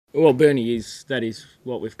Well, that is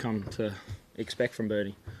what we've come to expect from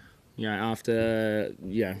Bernie. After,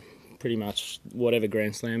 pretty much whatever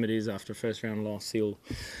Grand Slam it is, after a first round loss, he'll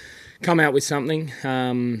come out with something.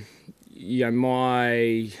 My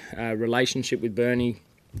relationship with Bernie,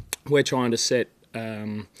 we're trying to set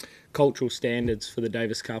cultural standards for the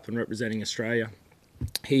Davis Cup and representing Australia.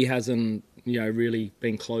 He hasn't, really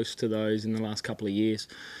been close to those in the last couple of years.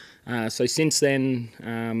 So since then,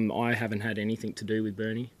 I haven't had anything to do with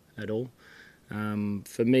Bernie at all.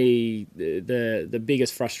 For me, the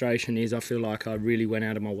biggest frustration is I feel like I really went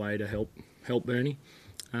out of my way to help Bernie,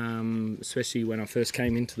 especially when I first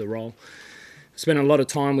came into the role. Spent a lot of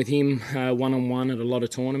time with him one-on-one at a lot of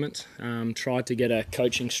tournaments. Tried to get a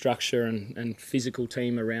coaching structure and physical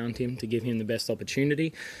team around him to give him the best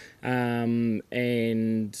opportunity. And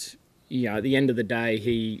at the end of the day,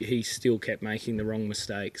 he still kept making the wrong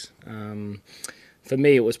mistakes. For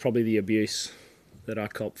me, it was probably the abuse that I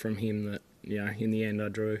copped from him that, in the end I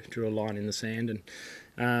drew a line in the sand,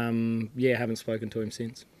 and haven't spoken to him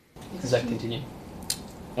since. Does that continue?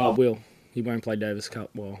 I will. He won't play Davis Cup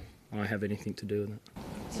while I have anything to do with it.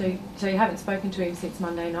 So you haven't spoken to him since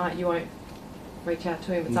Monday night. You won't reach out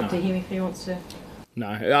to him. It's up to him if he wants to. No,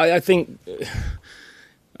 I think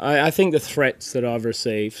the threats that I've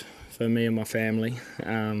received for me and my family,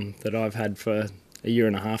 that I've had for a year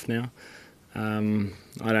and a half now, I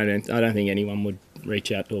don't think anyone would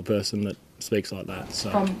reach out to a person that speaks like that.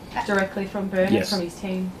 So directly from Bernie, yes. From his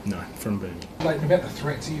team? No, from Bernie. Like, about the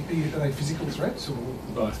threats, are they physical threats or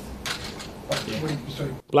both? Yeah.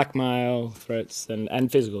 Blackmail, threats,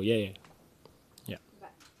 and physical. Yeah.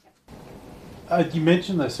 You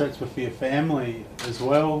mentioned those threats were for your family as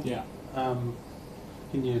well. Yeah.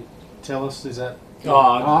 Can you tell us, is that your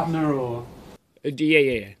partner or?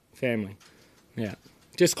 Yeah. Family. Yeah.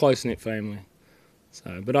 Just close-knit family.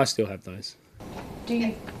 So, but I still have those.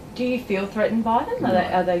 Do you feel threatened by them?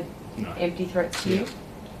 Are they No. empty threats to you?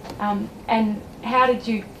 And how did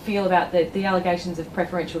you feel about the allegations of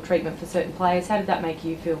preferential treatment for certain players? How did that make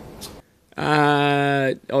you feel?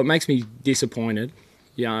 It makes me disappointed.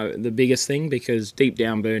 The biggest thing, because deep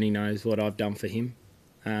down Bernie knows what I've done for him,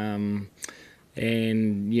 and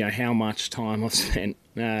how much time I've spent,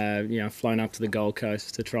 flown up to the Gold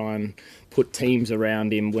Coast to try and put teams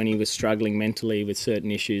around him when he was struggling mentally with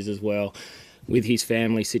certain issues as well, with his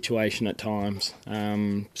family situation at times.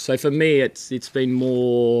 So for me, it's been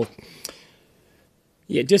more,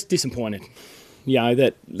 just disappointed.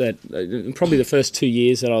 That probably the first 2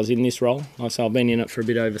 years that I was in this role, so I've been in it for a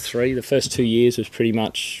bit over 3. The first 2 years was pretty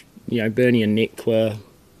much, Bernie and Nick were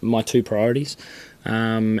my 2 priorities,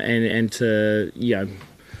 and to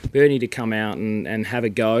Bernie to come out and have a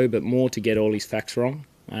go, but more to get all his facts wrong.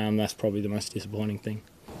 That's probably the most disappointing thing.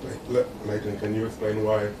 Lleyton, can you explain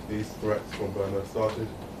why these threats from Bernard started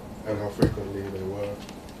and how frequently they were?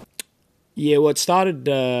 Yeah, well, it started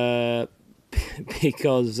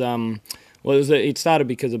because it started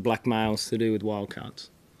because of blackmails to do with wildcards,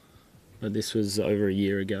 but this was over a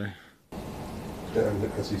year ago.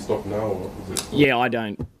 And has he stopped now, or is it? Yeah, I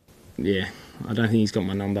don't think he's got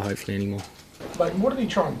my number, hopefully, anymore. Like, what did he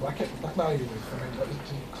try and blackmail you with? I mean, did he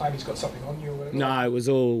claim he's got something on you or whatever? No, it was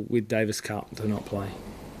all with Davis Cup to not play.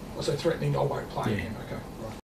 So threatening, I won't play Yeah. again, okay.